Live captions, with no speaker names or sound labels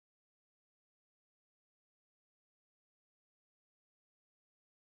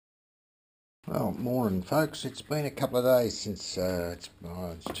Well, morning folks. It's been a couple of days since it's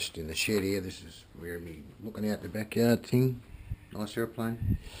just in the shed here. This is where me looking out the backyard thing. Nice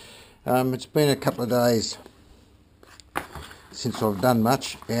airplane. It's been a couple of days since I've done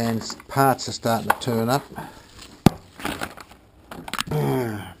much, and parts are starting to turn up.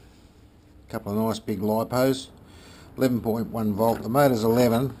 A couple of nice big lipos, 11.1 volt. The motor's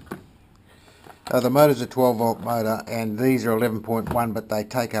 11. The motor's a 12 volt motor, and these are 11.1, but they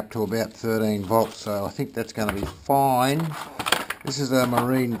take up to about 13 volts, so I think that's going to be fine. This is a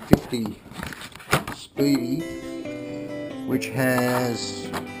Marine 50 Speedy, which has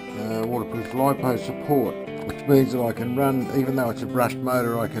waterproof LiPo support, which means that I can run, even though it's a brushed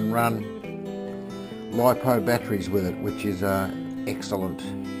motor, I can run LiPo batteries with it, which is excellent.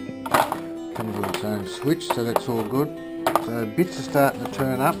 Comes with its own switch, so that's all good. So bits are starting to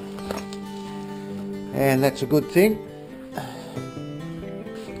turn up, and that's a good thing.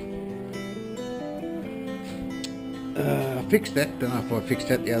 I fixed that. Don't know if I fixed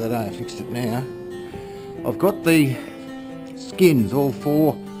that the other day. I fixed it now. I've got the skins, all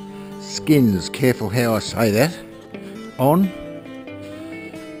four skins, careful how I say that, on,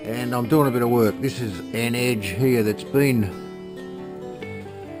 and I'm doing a bit of work. This is an edge here that's been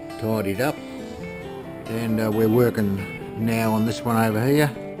tidied up, and we're working now on this one over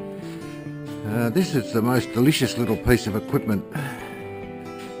here. This is the most delicious little piece of equipment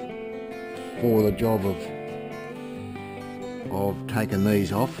for the job of taking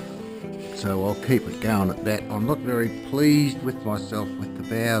these off, so I'll keep it going at that. I'm not very pleased with myself with the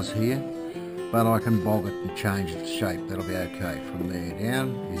bows here, but I can bog it and change its shape. That'll be okay. From there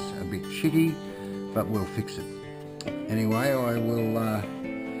down is a bit shitty, but we'll fix it. Anyway, I will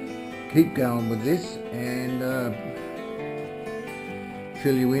keep going with this and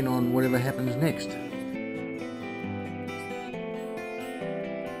fill you in on whatever happens next.